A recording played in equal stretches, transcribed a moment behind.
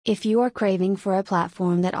If you are craving for a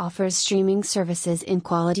platform that offers streaming services in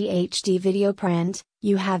quality HD video print,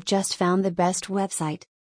 you have just found the best website.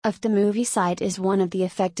 Afdah Movie Site is one of the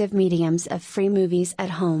effective mediums of free movies at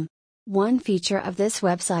home. One feature of this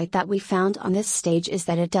website that we found on this stage is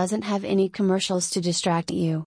that it doesn't have any commercials to distract you.